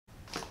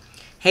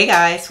Hey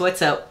guys,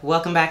 what's up?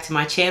 Welcome back to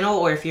my channel,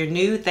 or if you're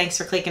new, thanks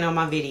for clicking on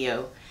my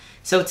video.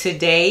 So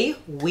today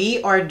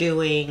we are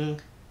doing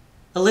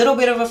a little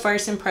bit of a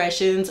first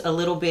impressions, a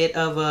little bit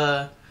of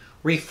a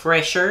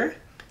refresher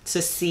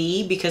to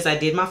see, because I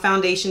did my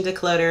foundation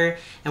declutter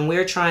and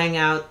we're trying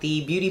out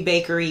the Beauty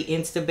Bakery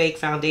Insta Bake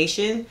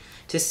foundation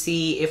to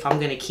see if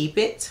I'm gonna keep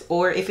it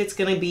or if it's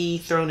gonna be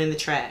thrown in the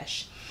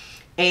trash.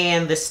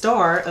 And the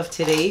star of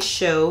today's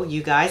show,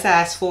 you guys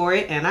asked for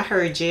it and I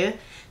heard you.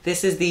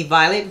 This is the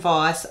Violet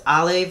Voss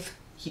Olive,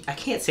 I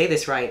can't say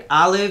this right,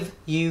 Olive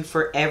You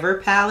Forever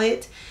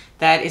palette.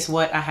 That is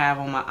what I have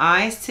on my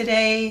eyes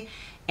today.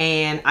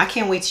 And I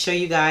can't wait to show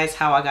you guys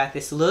how I got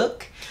this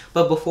look.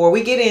 But before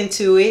we get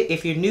into it,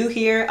 if you're new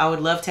here, I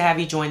would love to have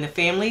you join the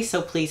family.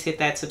 So please hit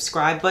that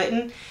subscribe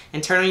button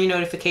and turn on your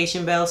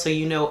notification bell so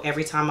you know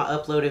every time I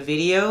upload a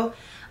video.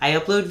 I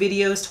upload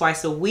videos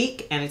twice a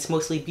week and it's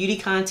mostly beauty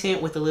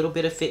content with a little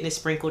bit of fitness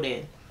sprinkled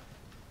in.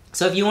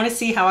 So if you want to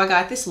see how I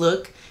got this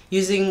look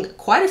using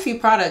quite a few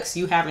products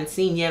you haven't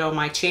seen yet on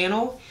my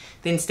channel,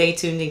 then stay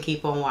tuned and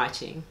keep on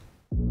watching.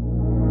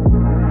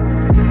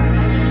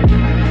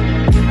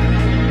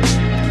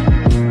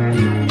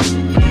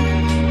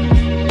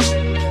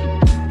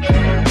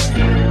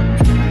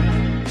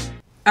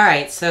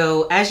 Alright,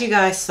 so as you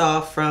guys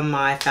saw from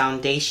my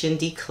foundation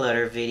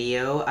declutter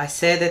video, I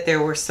said that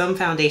there were some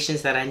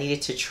foundations that I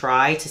needed to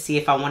try to see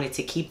if I wanted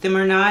to keep them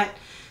or not.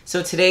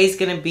 So today's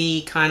going to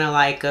be kind of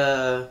like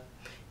a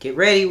get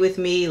ready with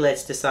me.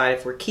 Let's decide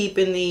if we're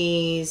keeping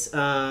these.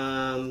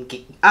 I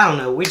don't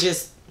know.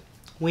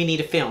 We need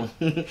a film.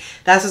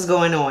 That's what's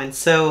going on.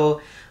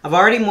 So I've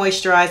already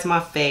moisturized my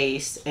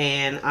face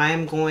and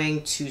I'm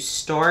going to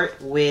start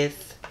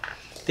with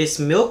this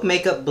Milk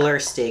Makeup Blur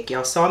Stick.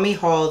 Y'all saw me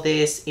haul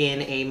this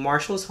in a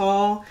Marshall's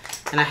haul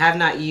and I have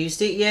not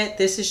used it yet.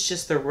 This is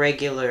just the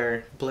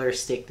regular blur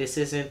stick. This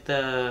isn't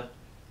the...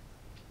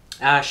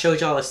 I showed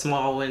y'all a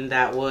small one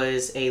that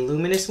was a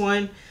luminous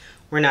one.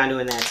 We're not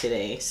doing that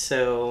today.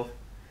 So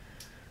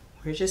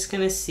we're just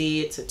going to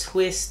see. It's a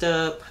twist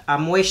up. I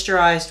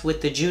moisturized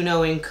with the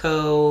Juno &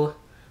 Co.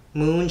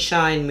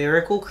 Moonshine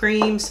Miracle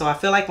Cream. So I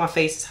feel like my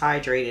face is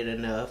hydrated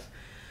enough.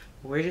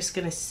 We're just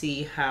going to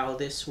see how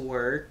this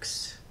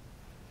works.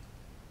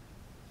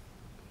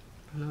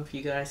 I don't know if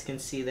you guys can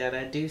see that.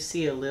 I do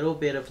see a little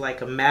bit of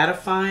like a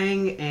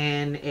mattifying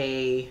and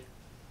a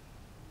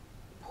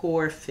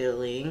pore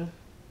filling.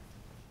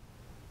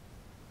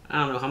 I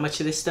don't know how much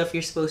of this stuff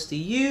you're supposed to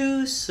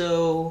use,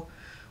 so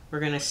we're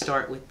going to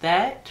start with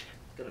that.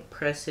 I'm going to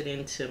press it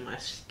into my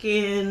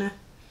skin.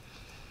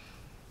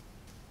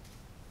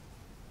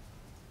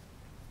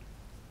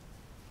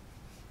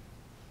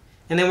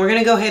 And then we're going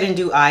to go ahead and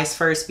do eyes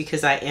first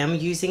because I am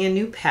using a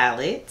new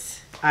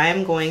palette. I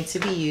am going to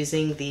be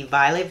using the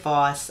Violet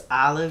Voss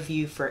Olive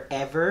You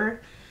Forever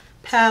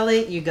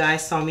palette. You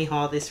guys saw me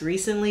haul this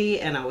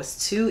recently and I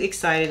was too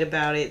excited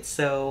about it,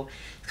 so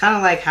kind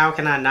of like, how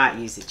can I not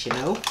use it, you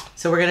know?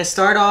 So we're going to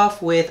start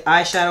off with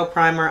eyeshadow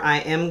primer. I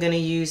am going to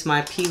use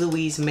my P.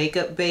 Louise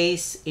makeup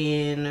base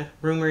in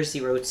Rumor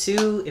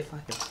 02 if I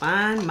can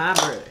find my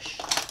brush.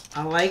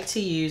 I like to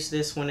use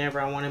this whenever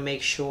I want to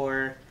make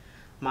sure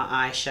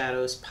my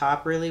eyeshadows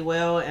pop really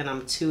well, and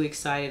I'm too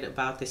excited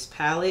about this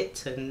palette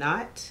to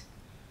not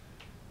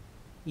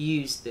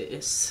use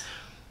this.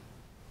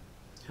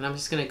 And I'm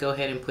just going to go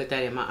ahead and put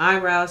that in my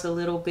eyebrows a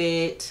little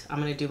bit.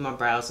 I'm going to do my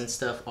brows and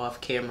stuff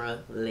off camera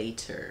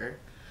later.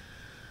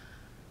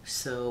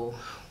 So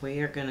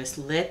we are going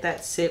to let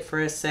that sit for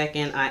a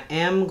second. I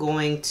am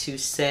going to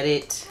set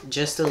it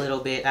just a little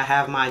bit. I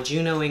have my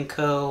Juno &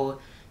 Co.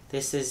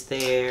 This is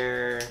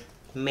their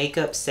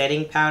makeup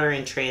setting powder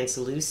in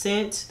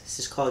translucent. This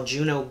is called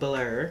Juno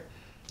Blur.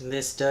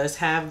 This does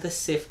have the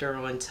sifter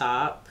on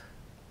top.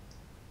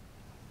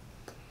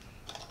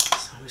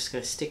 I'm just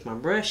going to stick my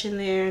brush in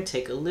there,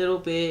 take a little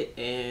bit,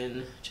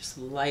 and just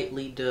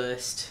lightly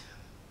dust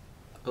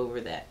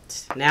over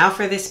that. Now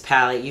for this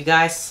palette, you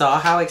guys saw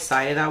how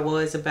excited I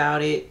was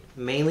about it,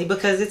 mainly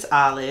because it's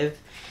olive.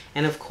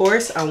 And of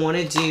course, I want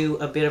to do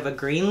a bit of a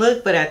green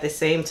look, but at the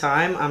same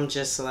time, I'm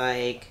just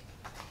like,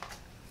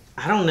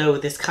 I don't know,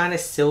 this kind of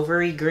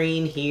silvery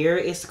green here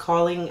is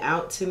calling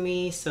out to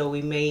me. So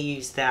we may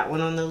use that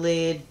one on the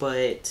lid,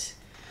 but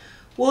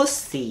we'll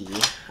see.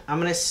 I'm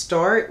going to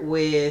start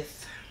with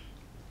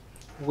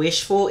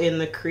Wishful in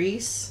the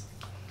Crease,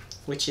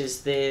 which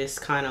is this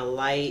kind of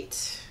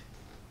light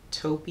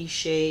taupey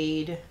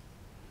shade.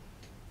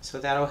 So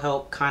that'll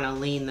help kind of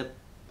lean the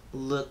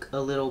look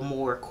a little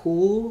more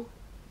cool.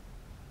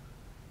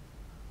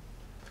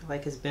 I feel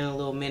like it's been a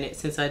little minute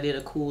since I did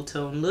a cool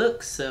tone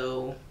look,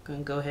 so I'm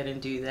gonna go ahead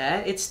and do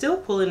that. It's still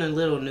pulling a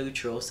little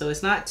neutral, so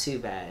it's not too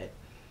bad.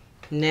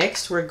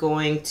 Next, we're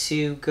going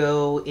to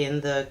go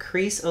in the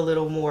crease a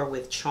little more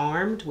with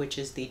Charmed, which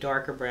is the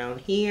darker brown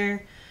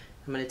here.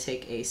 I'm going to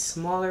take a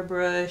smaller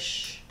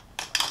brush.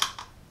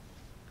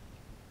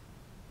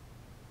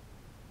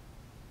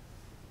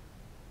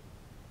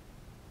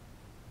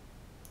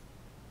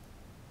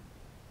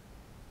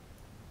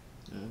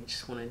 I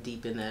just want to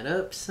deepen that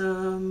up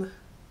some.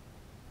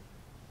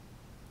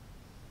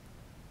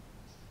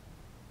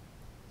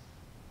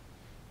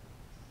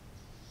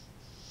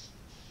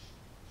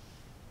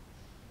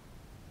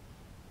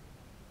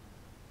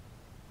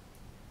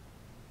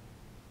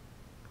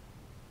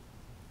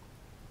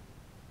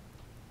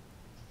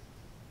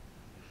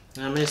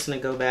 I'm just going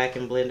to go back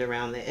and blend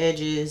around the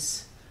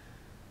edges.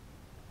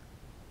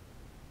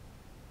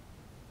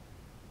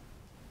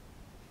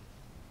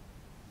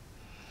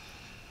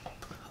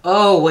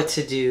 Oh, what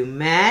to do,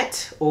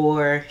 matte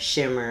or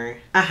shimmer?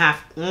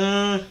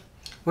 We're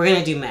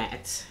gonna do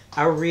matte.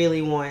 I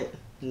really want,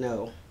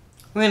 no.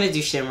 We're gonna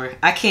do shimmer.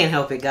 I can't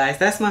help it, guys.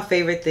 That's my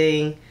favorite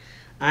thing.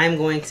 I'm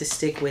going to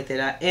stick with it.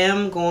 I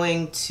am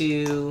going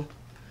to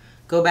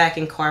go back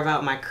and carve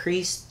out my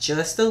crease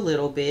just a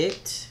little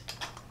bit.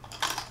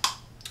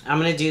 I'm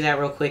gonna do that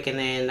real quick and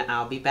then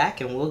I'll be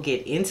back and we'll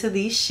get into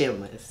these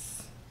shimmers.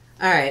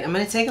 Alright, I'm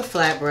going to take a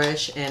flat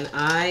brush and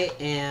I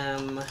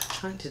am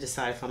trying to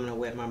decide if I'm going to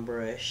wet my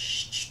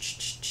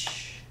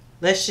brush.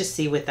 Let's just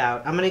see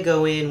without. I'm going to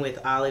go in with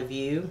Olive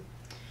View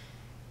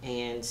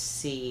and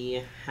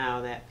see how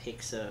that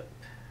picks up.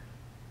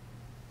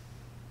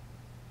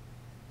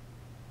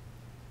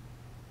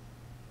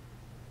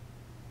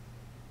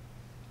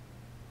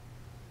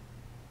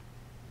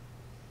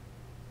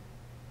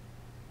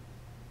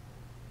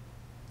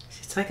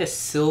 It's like a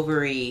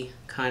silvery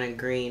kind of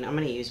green. I'm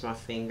going to use my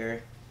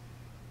finger.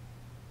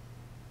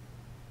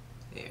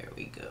 There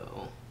we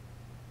go.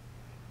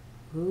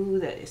 Ooh,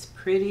 that is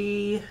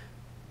pretty.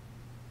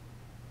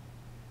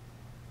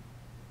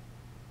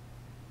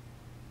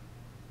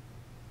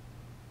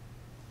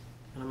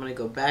 And I'm going to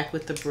go back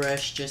with the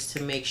brush just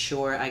to make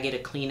sure I get a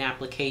clean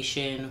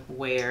application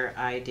where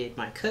I did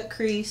my cut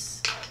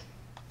crease.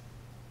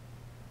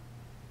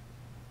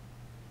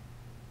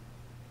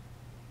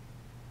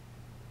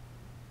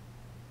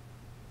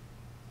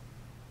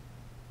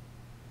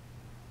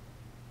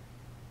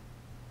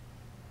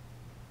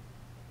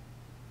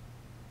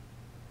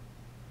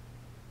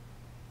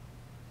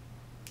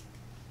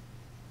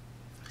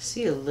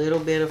 See a little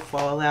bit of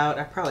fallout.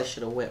 I probably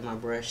should have wet my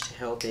brush to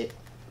help it.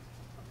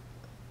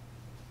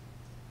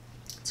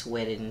 Let's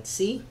wet it and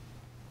see.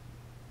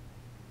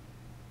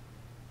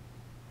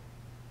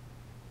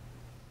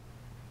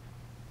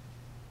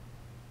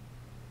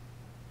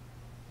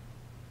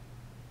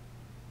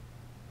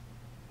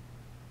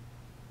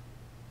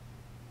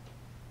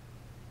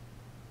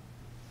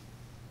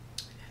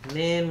 And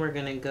then we're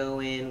gonna go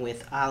in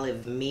with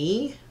Olive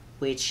Me,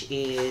 which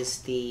is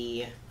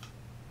the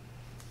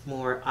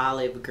more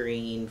olive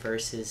green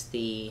versus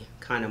the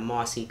kind of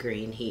mossy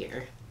green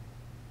here.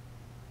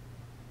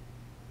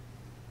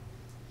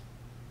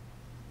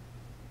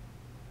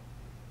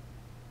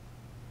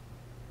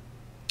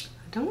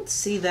 I don't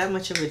see that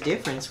much of a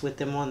difference with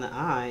them on the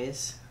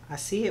eyes. I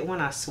see it when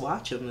I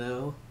swatch them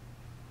though.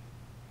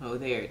 Oh,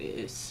 there it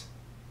is.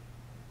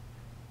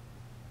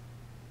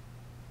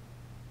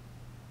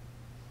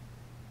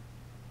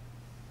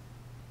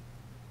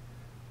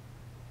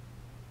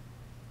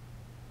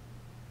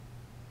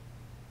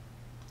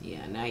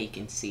 Yeah, now you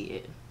can see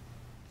it.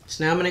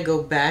 So now I'm going to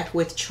go back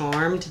with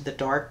Charmed, the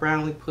dark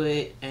brown we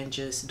put, and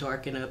just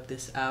darken up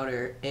this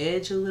outer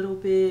edge a little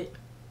bit.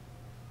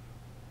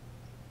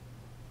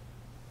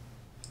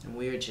 And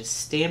we're just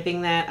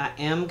stamping that. I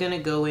am going to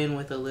go in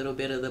with a little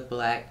bit of the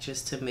black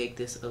just to make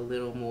this a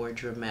little more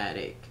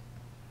dramatic.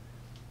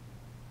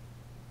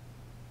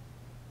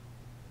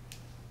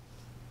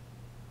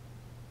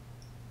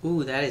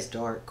 Ooh, that is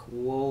dark.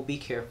 Whoa, be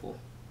careful.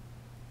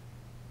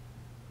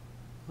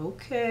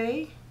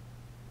 Okay.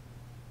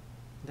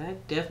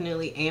 That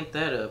definitely amped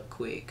that up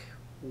quick.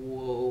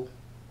 Whoa.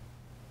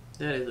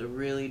 That is a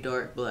really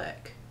dark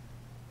black.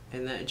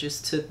 And that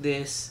just took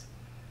this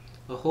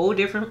a whole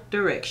different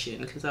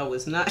direction because I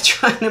was not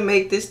trying to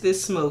make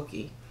this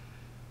smoky.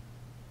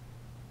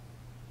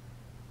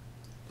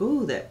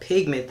 Ooh, that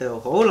pigment though.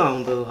 Hold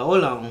on, boo.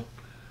 Hold on.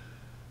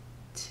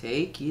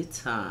 Take your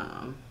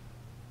time.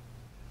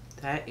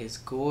 That is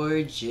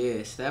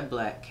gorgeous. That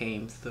black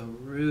came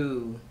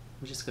through.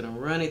 I'm just going to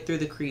run it through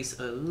the crease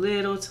a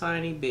little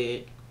tiny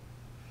bit.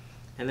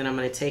 And then I'm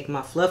going to take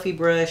my fluffy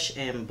brush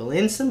and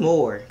blend some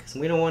more because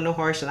we don't want no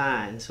harsh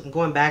lines. So I'm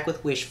going back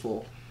with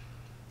Wishful,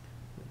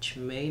 which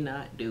may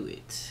not do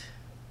it.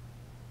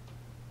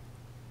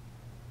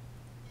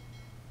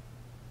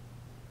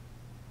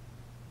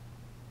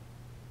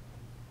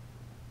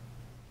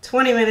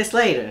 "20 minutes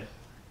later,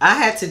 I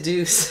had to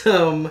do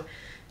some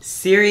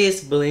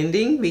serious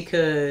blending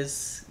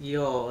because,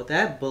 y'all,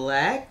 that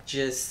black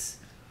just...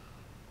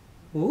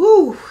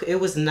 woo, it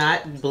was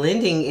not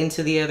blending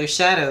into the other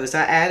shadows.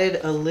 I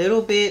added a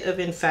little bit of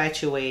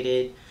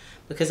Infatuated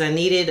because I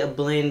needed a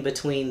blend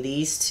between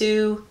these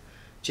two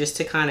just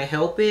to kind of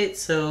help it.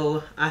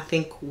 So I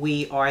think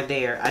we are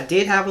there. I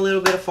did have a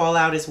little bit of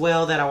fallout as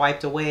well that I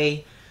wiped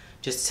away.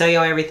 Just to tell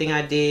y'all everything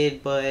I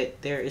did,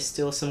 but there is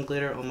still some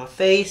glitter on my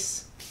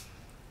face.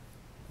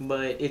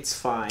 But it's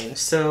fine.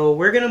 So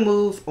we're going to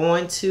move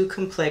on to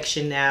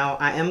complexion now.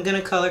 I am going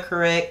to color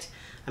correct.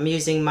 I'm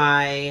using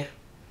my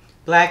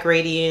Black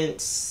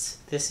Radiance.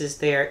 This is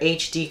their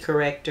HD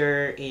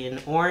corrector in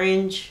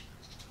orange.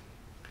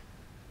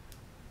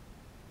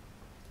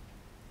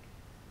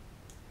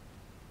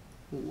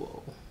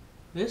 Whoa,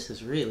 this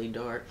is really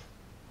dark.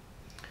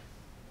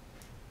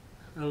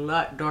 A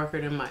lot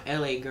darker than my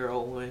LA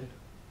Girl one.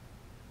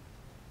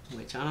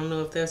 which I don't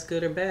know if that's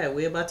good or bad.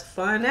 We're about to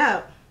find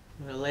out.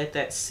 I'm gonna let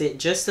that sit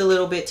just a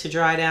little bit to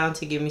dry down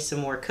to give me some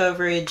more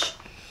coverage,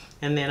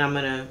 and then I'm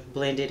gonna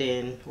blend it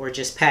in or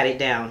just pat it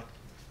down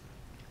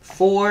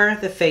for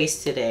the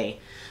face today.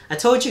 I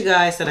told you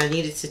guys that I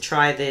needed to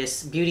try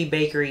this Beauty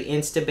Bakery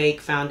Insta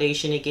Bake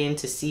foundation again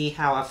to see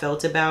how I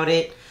felt about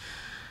it.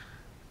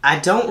 I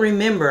don't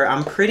remember.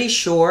 I'm pretty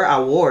sure I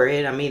wore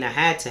it. I mean, I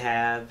had to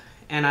have.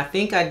 And I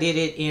think I did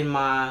it in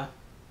my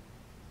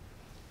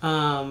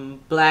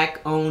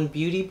Black Owned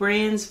Beauty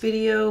Brands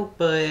video,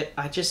 but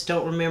I just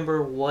don't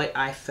remember what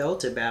I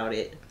felt about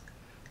it.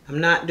 I'm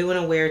not doing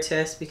a wear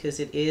test because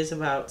it is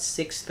about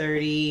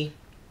 6:30.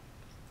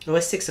 Well,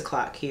 it's 6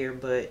 o'clock here,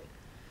 but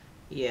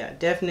yeah,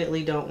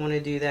 definitely don't want to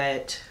do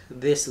that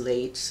this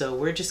late. So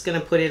we're just going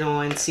to put it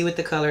on, see what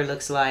the color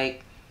looks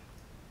like,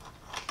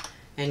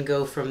 and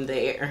go from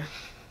there.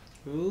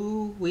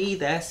 Ooh wee,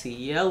 that's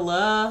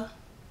yellow.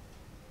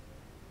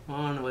 I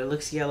don't know, it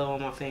looks yellow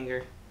on my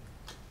finger.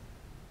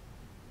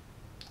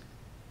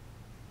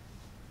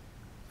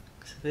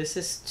 So this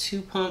is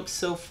 2 pumps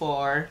so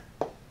far.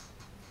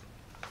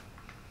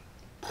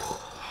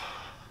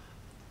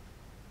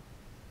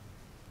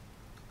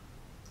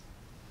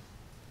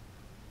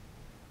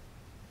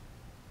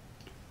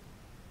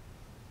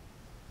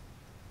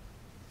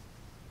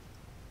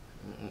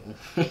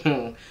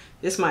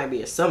 This might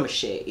be a summer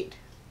shade.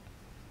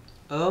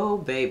 Oh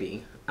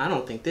baby, I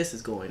don't think this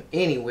is going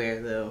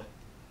anywhere though.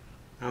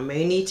 I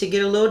may need to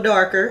get a little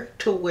darker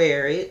to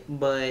wear it,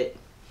 but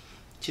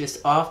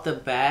just off the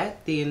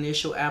bat, the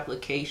initial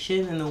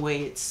application and the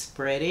way it's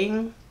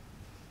spreading.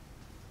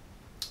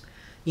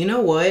 You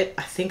know what?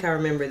 I think I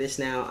remember this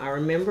now. I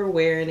remember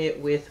wearing it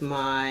with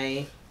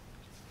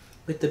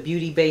the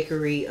Beauty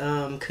Bakery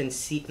not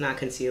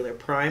concealer,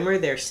 primer,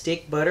 their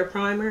stick butter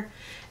primer,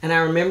 and I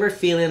remember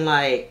feeling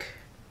like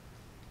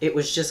it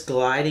was just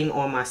gliding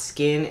on my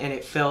skin, and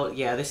it felt,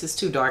 yeah, this is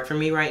too dark for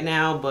me right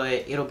now,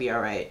 but it'll be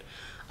all right.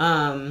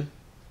 I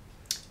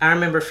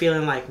remember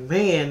feeling like,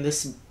 man,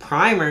 this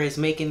primer is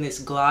making this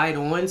glide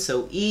on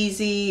so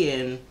easy,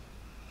 and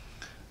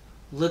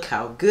look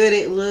how good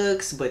it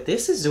looks, but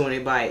this is doing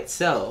it by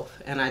itself.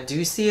 And I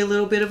do see a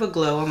little bit of a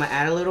glow. I'm gonna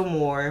add a little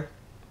more.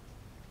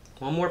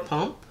 One more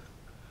pump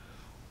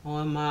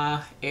on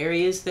my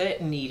areas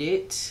that need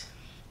it.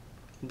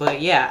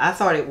 But yeah, I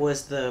thought it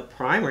was the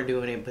primer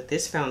doing it, but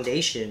this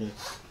foundation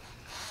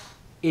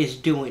is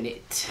doing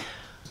it.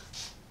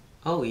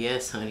 Oh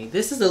yes, honey.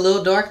 This is a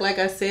little dark like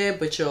I said,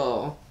 but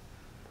y'all,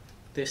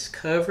 this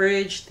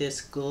coverage,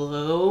 this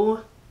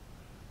glow,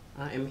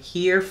 I am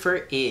here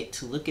for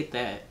it. Look at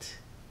that.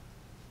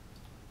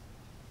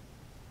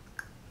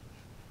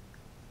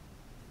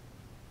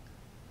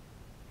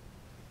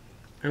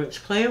 And it's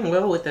playing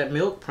well with that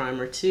milk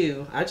primer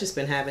too. I've just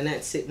been having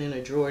that sitting in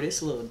a drawer.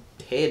 This little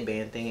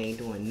headband thing ain't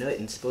doing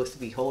nothing. It's supposed to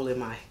be holding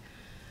my...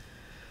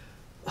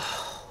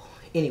 Oh,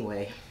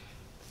 anyway.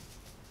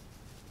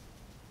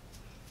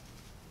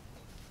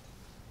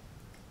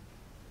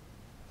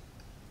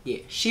 Yeah,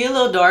 she a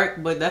little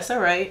dark, but that's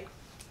alright.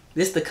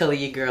 This is the color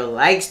your girl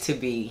likes to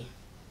be.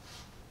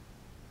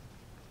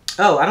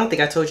 Oh, I don't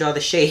think I told y'all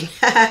the shade.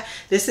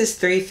 This is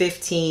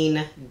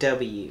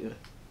 315W.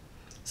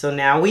 So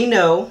now we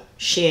know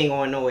she ain't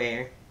going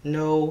nowhere.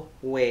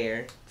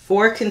 Nowhere.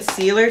 For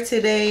concealer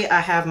today, I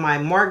have my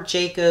Marc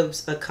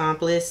Jacobs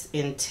Accomplice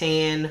in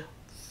Tan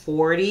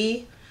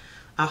 40.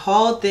 I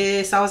hauled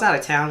this. I was out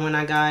of town when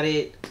I got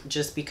it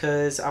just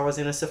because I was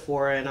in a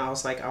Sephora and I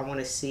was like, I want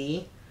to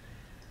see.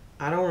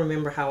 I don't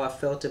remember how I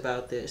felt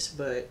about this,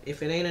 but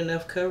if it ain't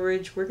enough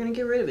coverage, we're going to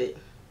get rid of it.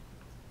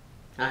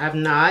 I have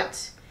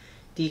not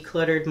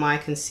decluttered my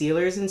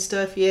concealers and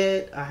stuff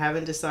yet. I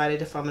haven't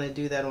decided if I'm going to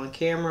do that on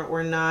camera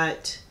or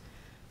not.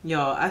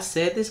 Y'all, I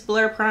said this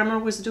blur primer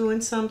was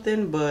doing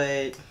something,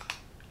 but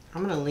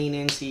I'm going to lean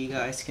in so you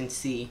guys can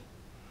see.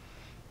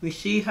 We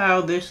see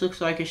how this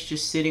looks like it's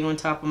just sitting on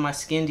top of my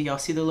skin. Do y'all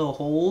see the little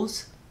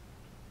holes?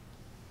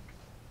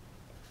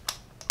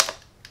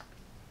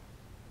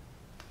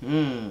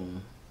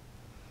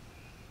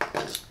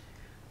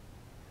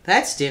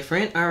 That's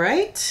different. All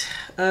right.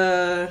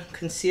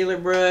 Concealer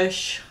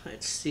brush.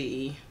 Let's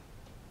see.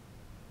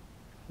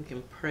 We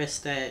can press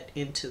that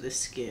into the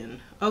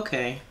skin.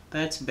 Okay,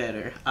 that's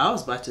better. I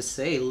was about to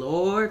say,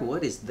 Lord,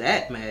 what is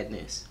that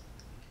madness?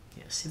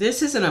 Yeah, see,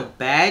 this isn't a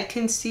bad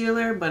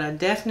concealer, but I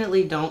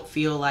definitely don't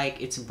feel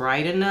like it's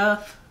bright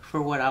enough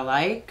for what I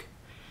like.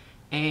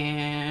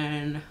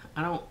 And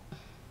I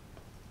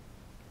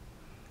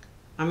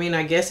mean,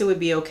 I guess it would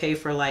be okay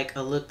for like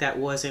a look that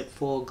wasn't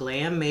full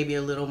glam, maybe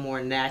a little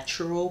more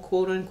natural,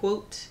 quote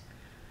unquote.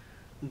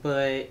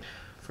 But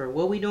for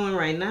what we doing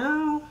right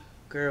now,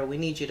 girl, we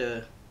need you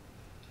to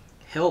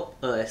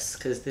help us,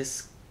 because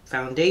this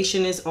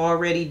foundation is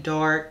already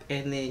dark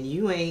and then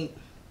you ain't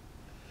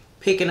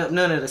picking up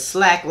none of the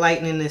slack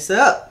lightening this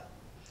up.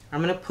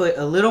 I'm going to put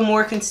a little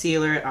more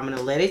concealer. I'm going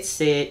to let it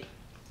sit.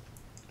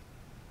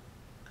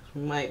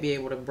 We might be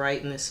able to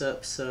brighten this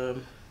up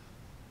some.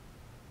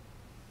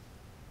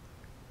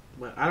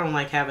 But I don't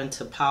like having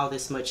to pile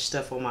this much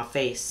stuff on my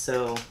face,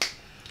 so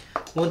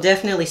we'll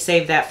definitely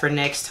save that for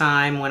next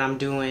time when I'm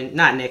doing,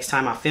 not next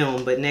time I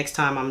film, but next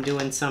time I'm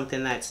doing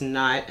something that's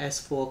not as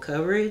full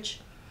coverage.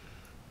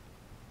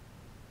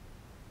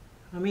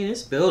 I mean,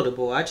 it's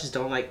buildable. I just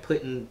don't like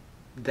putting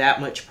that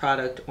much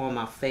product on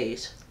my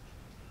face,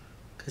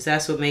 because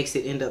that's what makes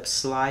it end up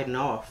sliding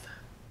off.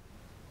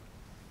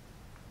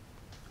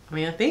 I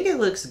mean, I think it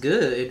looks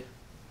good.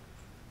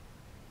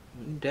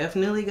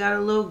 Definitely got a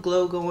little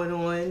glow going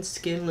on.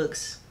 Skin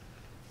looks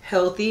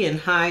healthy and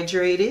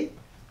hydrated.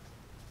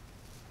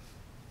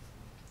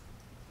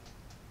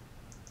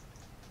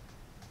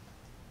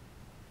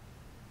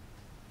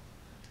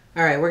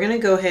 Alright, we're going to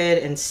go ahead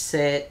and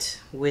set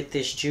with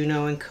this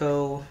Juno &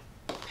 Co.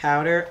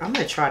 powder. I'm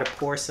going to try to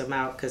pour some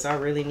out because I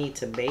really need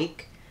to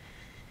bake.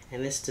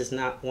 And this does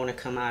not want to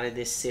come out of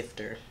this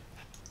sifter.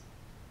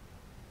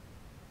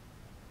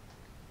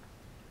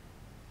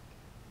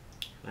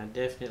 I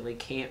definitely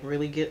can't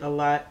really get a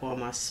lot on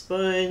my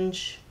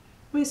sponge.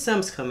 I mean,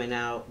 some's coming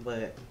out,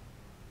 but...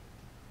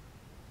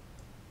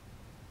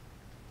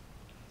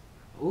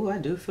 Ooh, I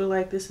do feel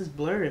like this is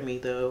blurring me,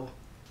 though.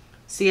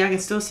 See, I can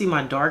still see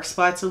my dark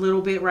spots a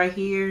little bit right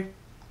here.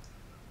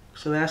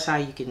 So that's how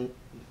you can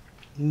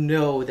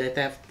know that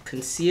that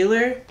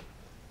concealer,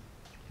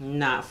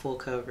 not full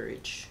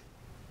coverage.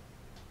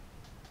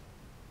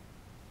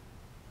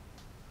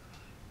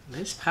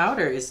 This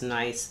powder is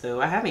nice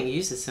though. I haven't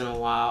used this in a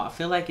while. I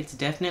feel like it's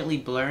definitely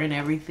blurring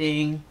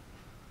everything.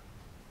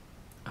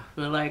 I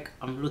feel like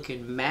I'm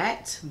looking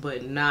matte,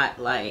 but not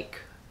like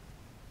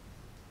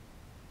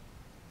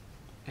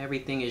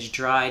everything is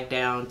dried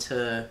down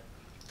to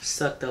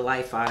suck the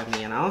life out of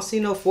me. And I don't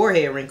see no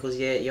forehead wrinkles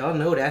yet. Y'all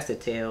know that's a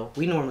tell.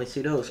 We normally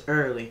see those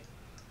early.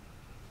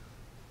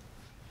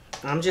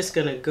 I'm just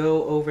gonna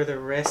go over the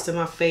rest of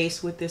my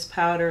face with this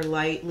powder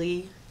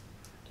lightly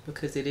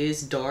because it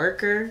is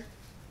darker.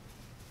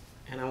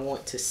 And I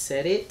want to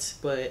set it,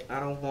 but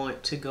I don't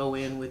want to go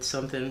in with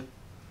something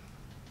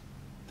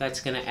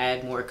that's going to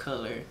add more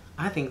color.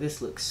 I think this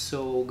looks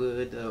so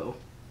good though.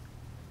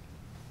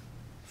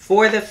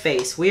 For the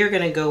face, we are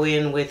going to go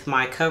in with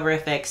my Cover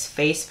FX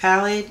face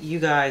palette. You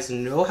guys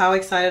know how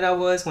excited I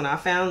was when I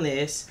found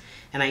this,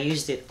 and I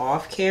used it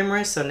off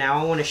camera, so now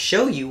I want to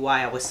show you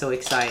why I was so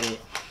excited.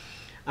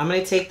 I'm going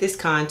to take this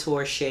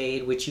contour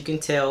shade, which you can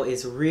tell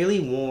is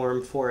really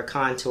warm for a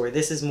contour.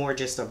 This is more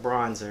just a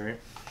bronzer.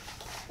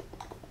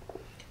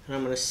 And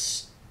I'm going to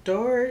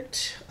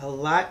start, a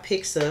lot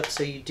picks up,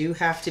 so you do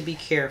have to be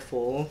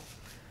careful.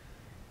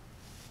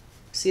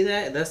 See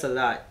that? That's a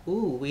lot.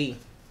 Ooh wee.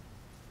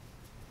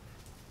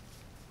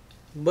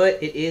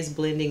 But it is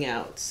blending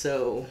out,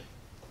 so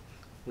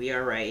we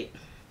are right.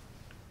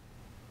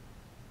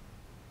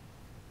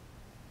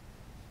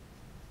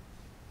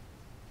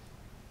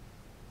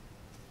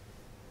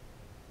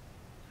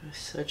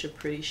 Such a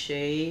pretty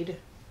shade.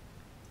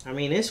 I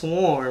mean, it's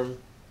warm,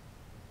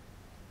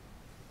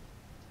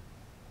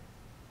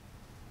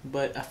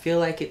 but I feel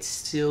like it's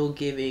still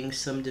giving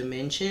some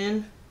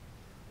dimension.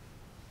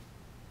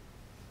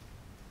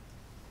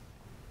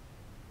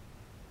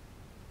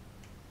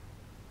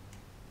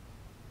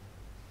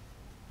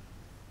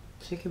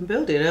 So you can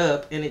build it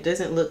up and it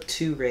doesn't look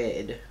too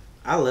red.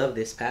 I love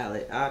this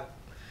palette. I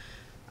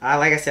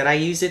like I said, I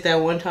used it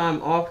that one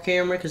time off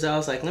camera because I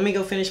was like, let me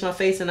go finish my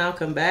face and I'll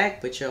come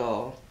back. But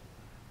y'all,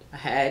 I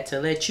had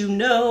to let you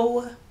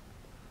know.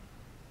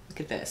 Look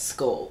at that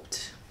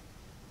sculpt.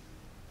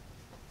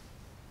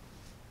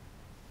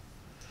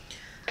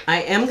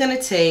 I am going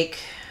to take,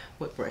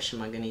 what brush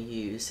am I going to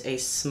use? A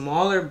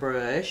smaller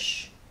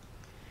brush.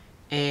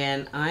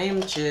 And I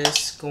am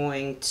just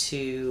going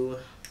to,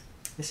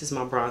 this is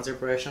my bronzer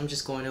brush. I'm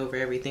just going over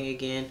everything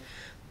again.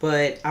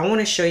 But I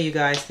want to show you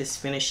guys this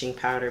finishing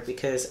powder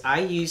because I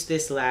used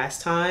this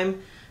last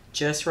time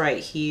just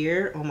right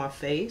here on my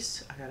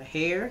face. I got a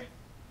hair.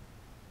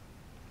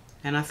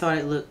 And I thought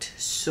it looked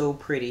so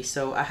pretty.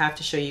 So I have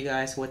to show you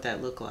guys what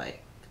that looked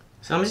like.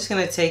 So I'm just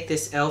going to take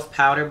this e.l.f.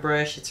 powder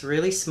brush. It's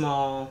really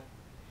small.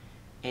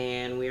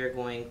 And we are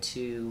going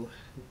to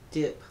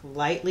dip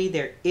lightly.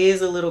 There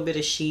is a little bit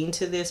of sheen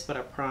to this, but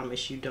I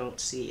promise you don't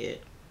see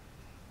it.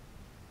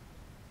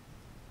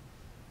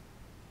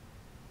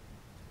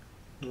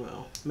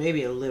 Well,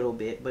 maybe a little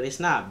bit, but it's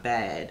not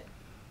bad.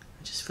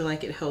 I just feel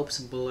like it helps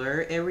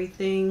blur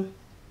everything.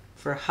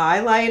 For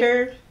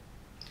highlighter,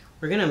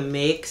 we're going to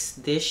mix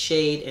this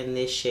shade and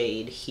this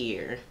shade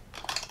here.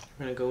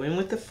 We're going to go in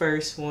with the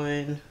first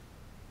one.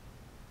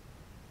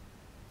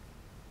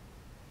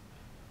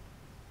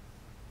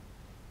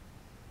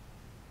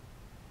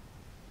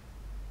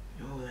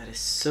 Oh, that is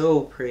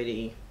so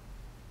pretty.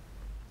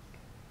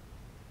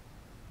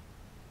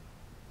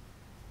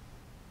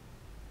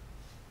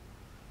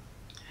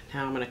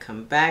 Now I'm going to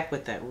come back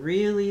with that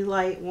really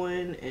light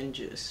one and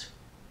just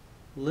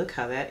look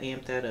how that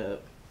amped that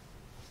up.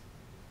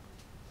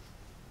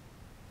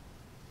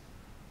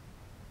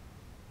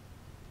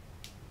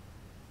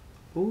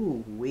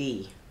 Ooh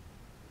wee.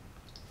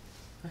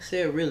 I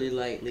said really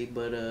lightly,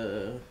 but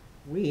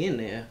we in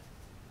there.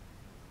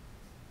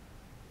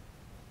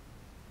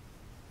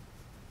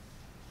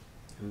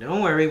 And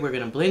don't worry, we're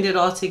going to blend it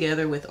all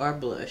together with our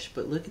blush.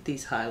 But look at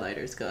these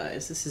highlighters,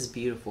 guys. This is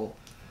beautiful.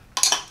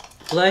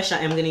 Blush, I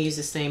am going to use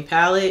the same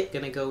palette.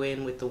 Going to go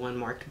in with the one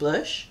marked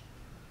blush.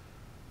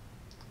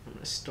 I'm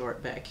going to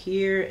start back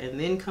here and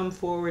then come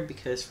forward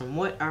because from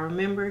what I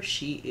remember,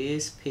 she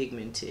is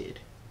pigmented.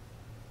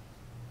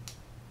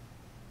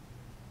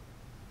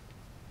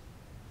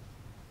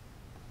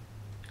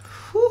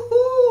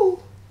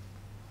 Woohoo!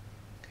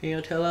 Can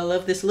y'all tell I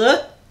love this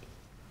look?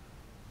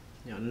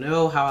 Y'all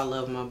know how I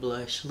love my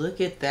blush.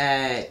 Look at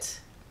that.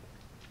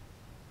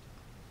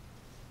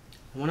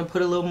 I want to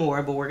put a little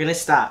more, but we're going to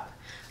stop.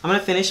 I'm going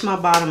to finish my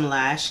bottom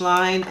lash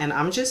line, and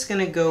I'm just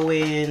going to go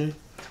in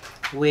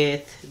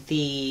with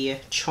the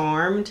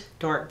Charmed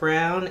dark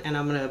brown, and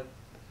I'm going to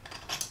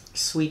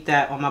sweep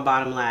that on my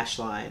bottom lash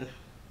line.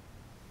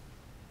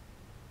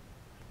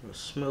 We'll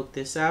smoke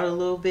this out a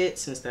little bit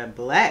since that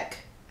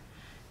black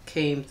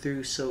came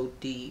through so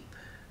deep.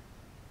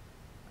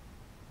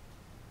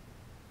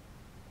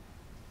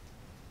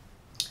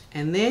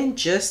 And then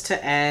just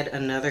to add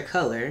another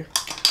color,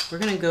 we're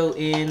going to go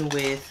in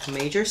with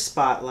Major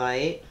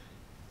Spotlight,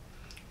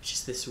 which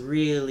is this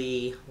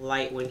really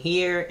light one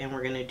here, and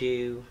we're going to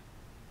do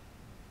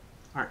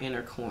our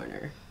inner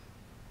corner.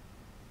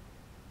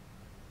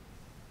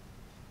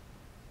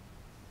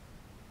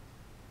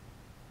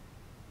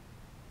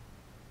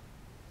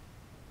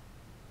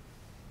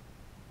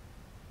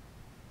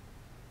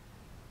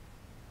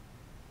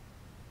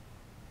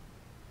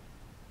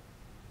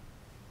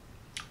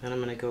 And I'm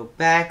going to go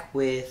back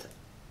with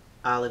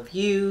Olive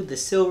You, the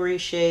silvery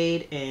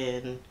shade,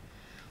 and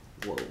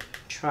whoa,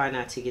 try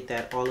not to get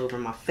that all over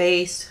my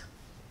face.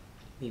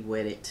 Let me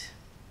wet it.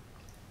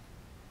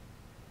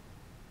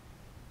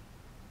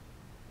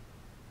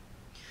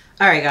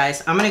 Alright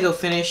guys, I'm going to go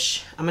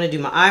finish. I'm going to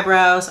do my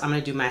eyebrows, I'm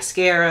going to do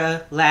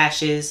mascara,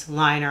 lashes,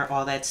 liner,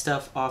 all that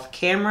stuff off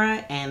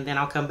camera, and then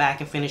I'll come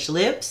back and finish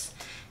lips,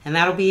 and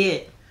that'll be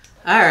it.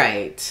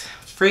 Alright.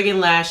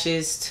 Friggin'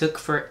 lashes took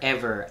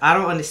forever. I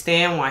don't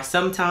understand why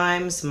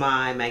sometimes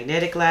my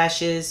magnetic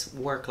lashes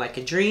work like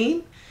a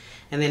dream,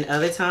 and then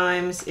other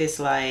times it's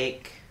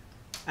like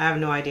I have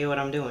no idea what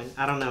I'm doing.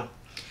 I don't know.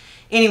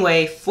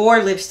 Anyway,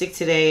 for lipstick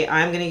today,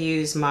 I'm going to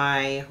use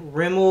my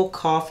Rimmel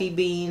Coffee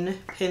Bean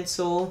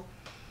pencil.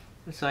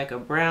 It's like a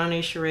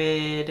brownish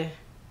red.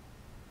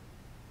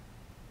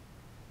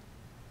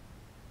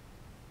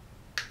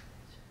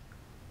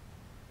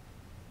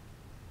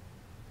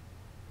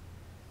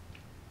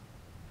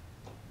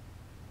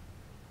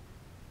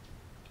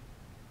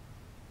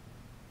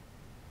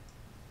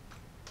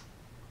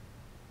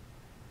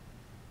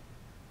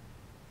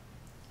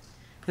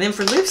 And then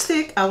for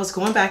lipstick, I was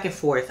going back and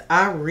forth.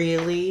 I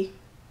really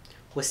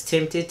was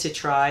tempted to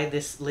try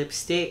this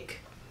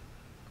lipstick.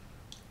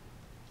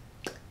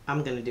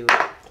 I'm going to do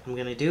it. I'm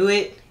going to do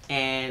it,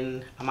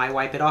 and I might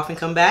wipe it off and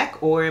come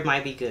back, or it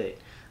might be good.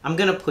 I'm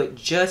going to put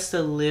just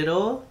a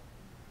little,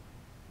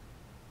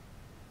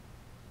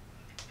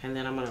 and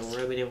then I'm going to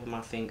rub it in with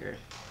my finger.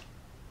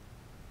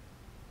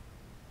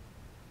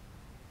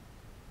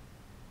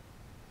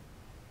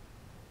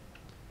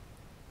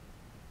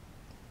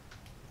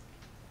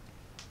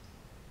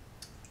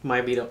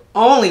 Might be the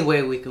only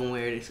way we can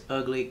wear this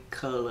ugly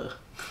color.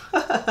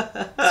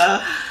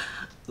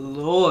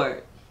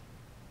 Lord.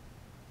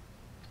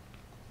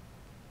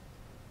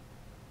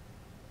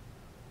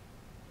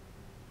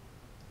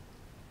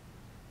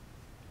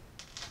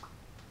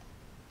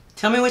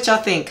 Tell me what y'all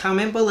think.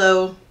 Comment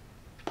below.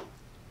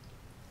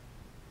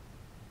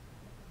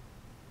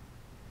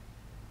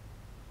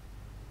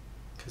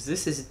 Because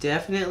this is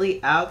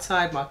definitely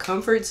outside my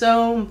comfort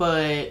zone,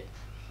 but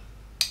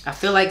I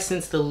feel like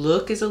since the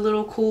look is a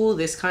little cool,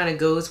 this kind of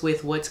goes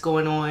with what's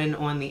going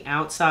on the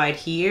outside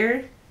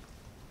here.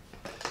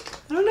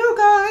 I don't know,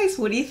 guys.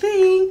 What do you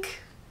think?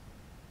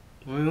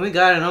 I mean, we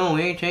got it on.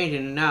 We ain't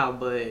changing it now,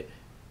 but...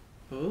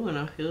 oh, and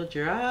I feel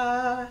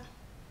dry.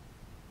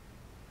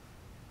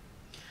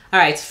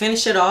 Alright, to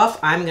finish it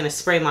off, I'm going to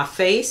spray my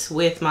face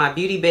with my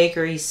Beauty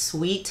Bakery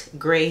Sweet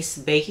Grace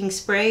Baking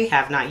Spray.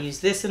 Have not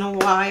used this in a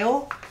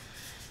while.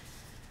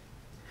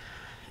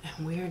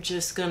 And we're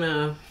just going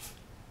to...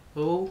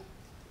 oh,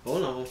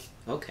 hold on.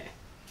 Okay.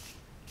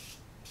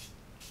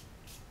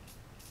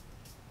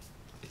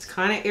 It's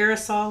kind of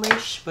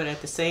aerosol-ish, but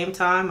at the same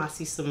time, I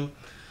see some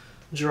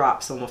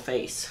drops on my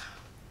face.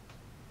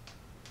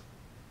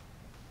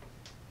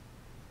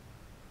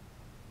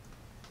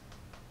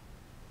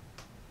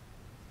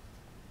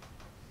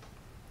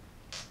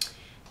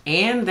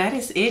 And that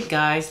is it,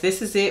 guys.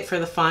 This is it for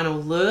the final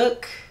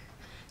look.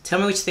 Tell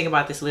me what you think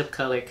about this lip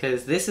color,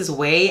 because this is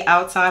way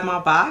outside my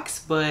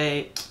box,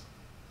 but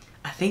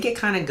I think it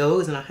kind of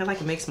goes, and I feel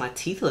like it makes my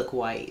teeth look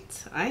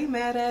white. I ain't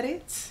mad at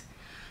it.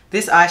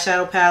 This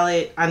eyeshadow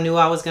palette, I knew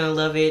I was going to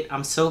love it.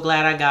 I'm so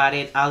glad I got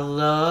it. I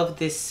love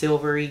this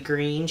silvery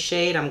green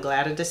shade. I'm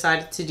glad I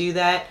decided to do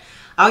that.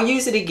 I'll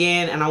use it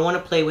again, and I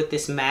want to play with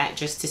this matte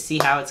just to see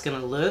how it's going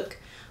to look.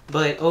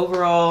 But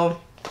overall,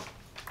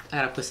 I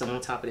gotta put some on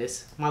top of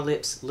this. My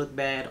lips look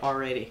bad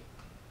already.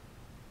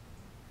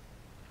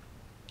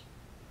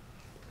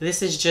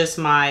 This is just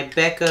my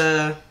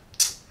Becca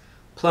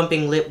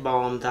Plumping Lip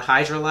Balm, the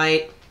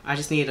Hydrolite. I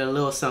just needed a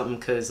little something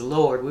because,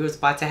 Lord, we was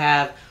about to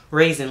have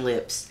raisin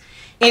lips.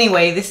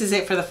 Anyway, this is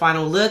it for the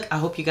final look. I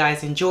hope you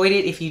guys enjoyed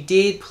it. If you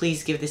did,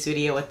 please give this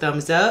video a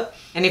thumbs up.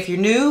 And if you're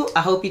new, I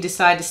hope you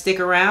decide to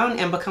stick around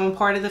and become a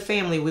part of the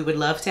family. We would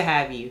love to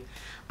have you.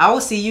 I will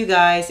see you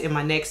guys in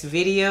my next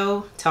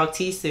video. Talk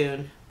to you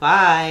soon.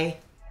 Bye.